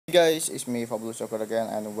Guys, it's me Fabulous Joker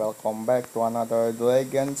again and welcome back to another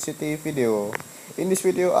Dragon City video. In this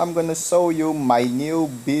video, I'm gonna show you my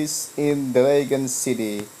new beast in Dragon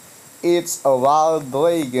City. It's a wild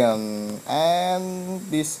dragon and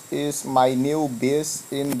this is my new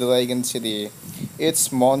beast in Dragon City.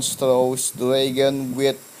 It's Monstrous dragon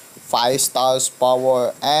with 5 stars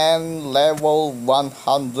power and level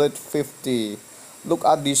 150. Look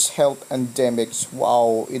at this health and damage.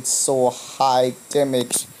 Wow, it's so high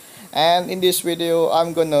damage. And in this video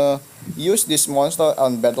I'm gonna use this monster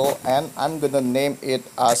on battle and I'm gonna name it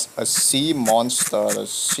as a sea monster,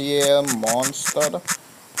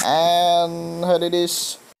 and here it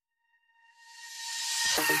is.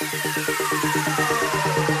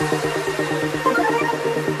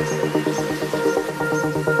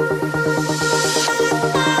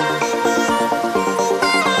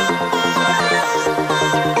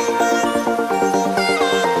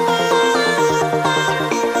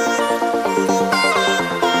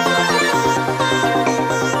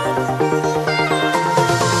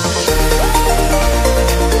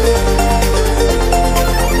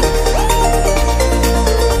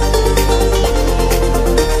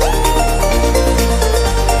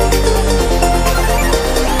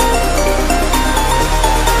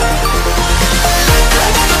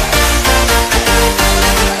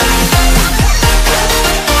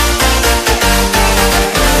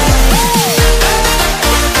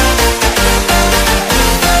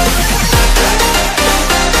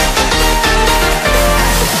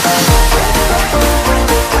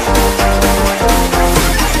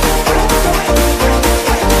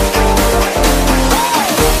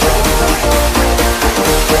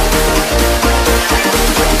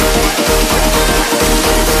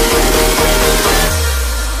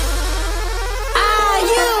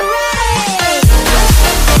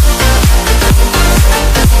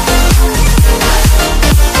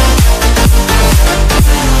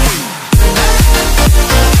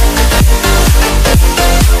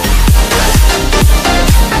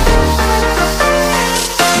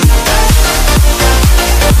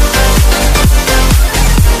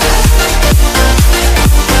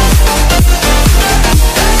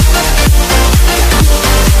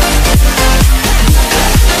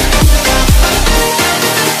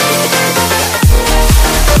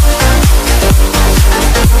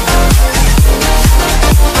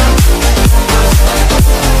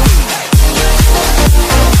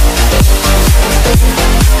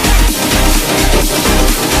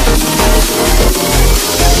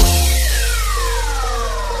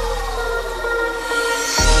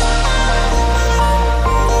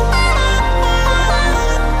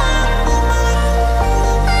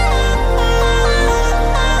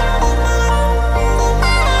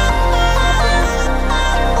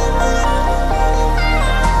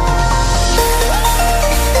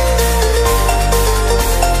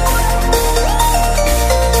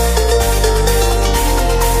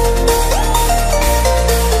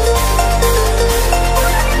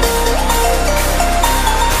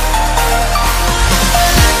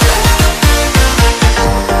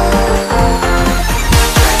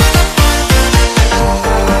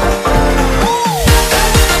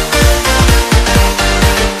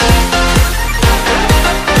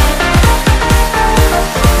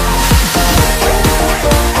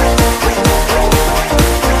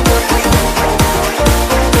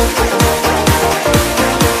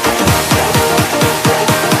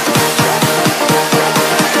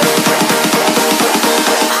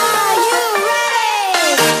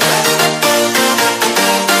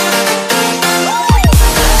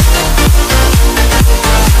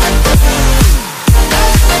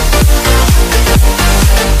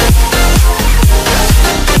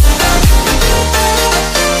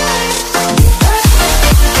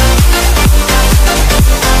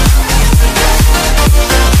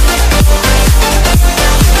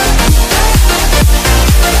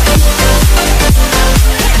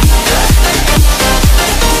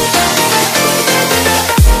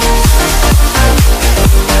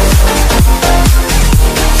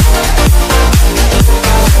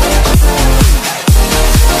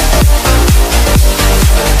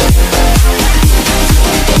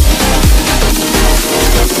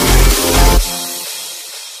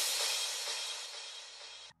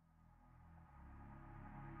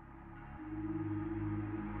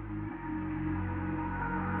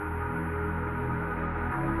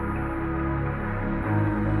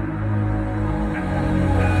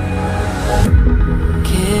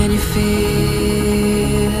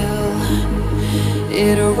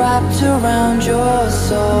 It wrapped around your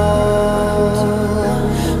soul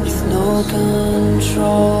with no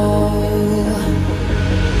control.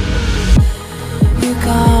 You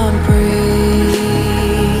can't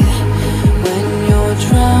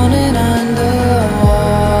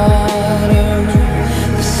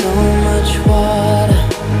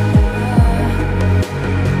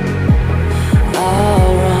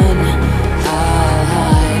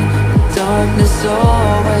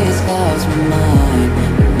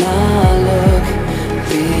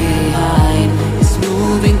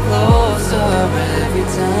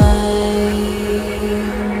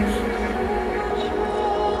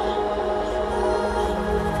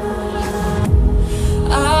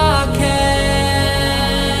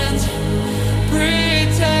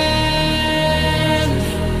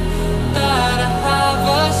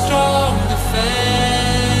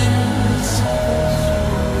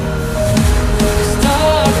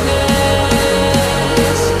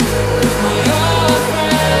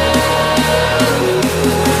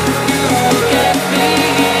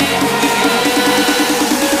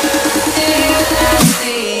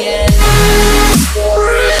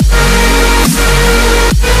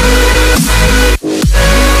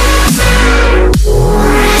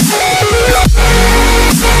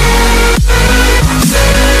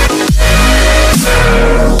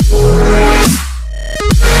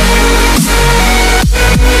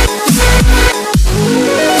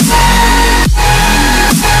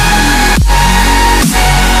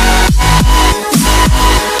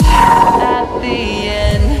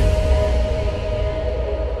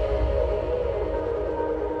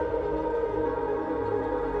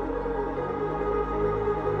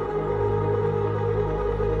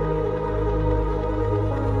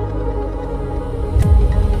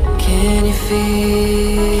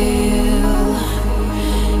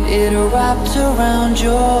wrapped around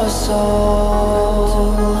your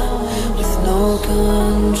soul with no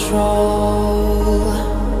control.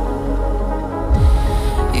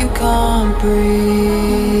 You can't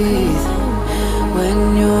breathe.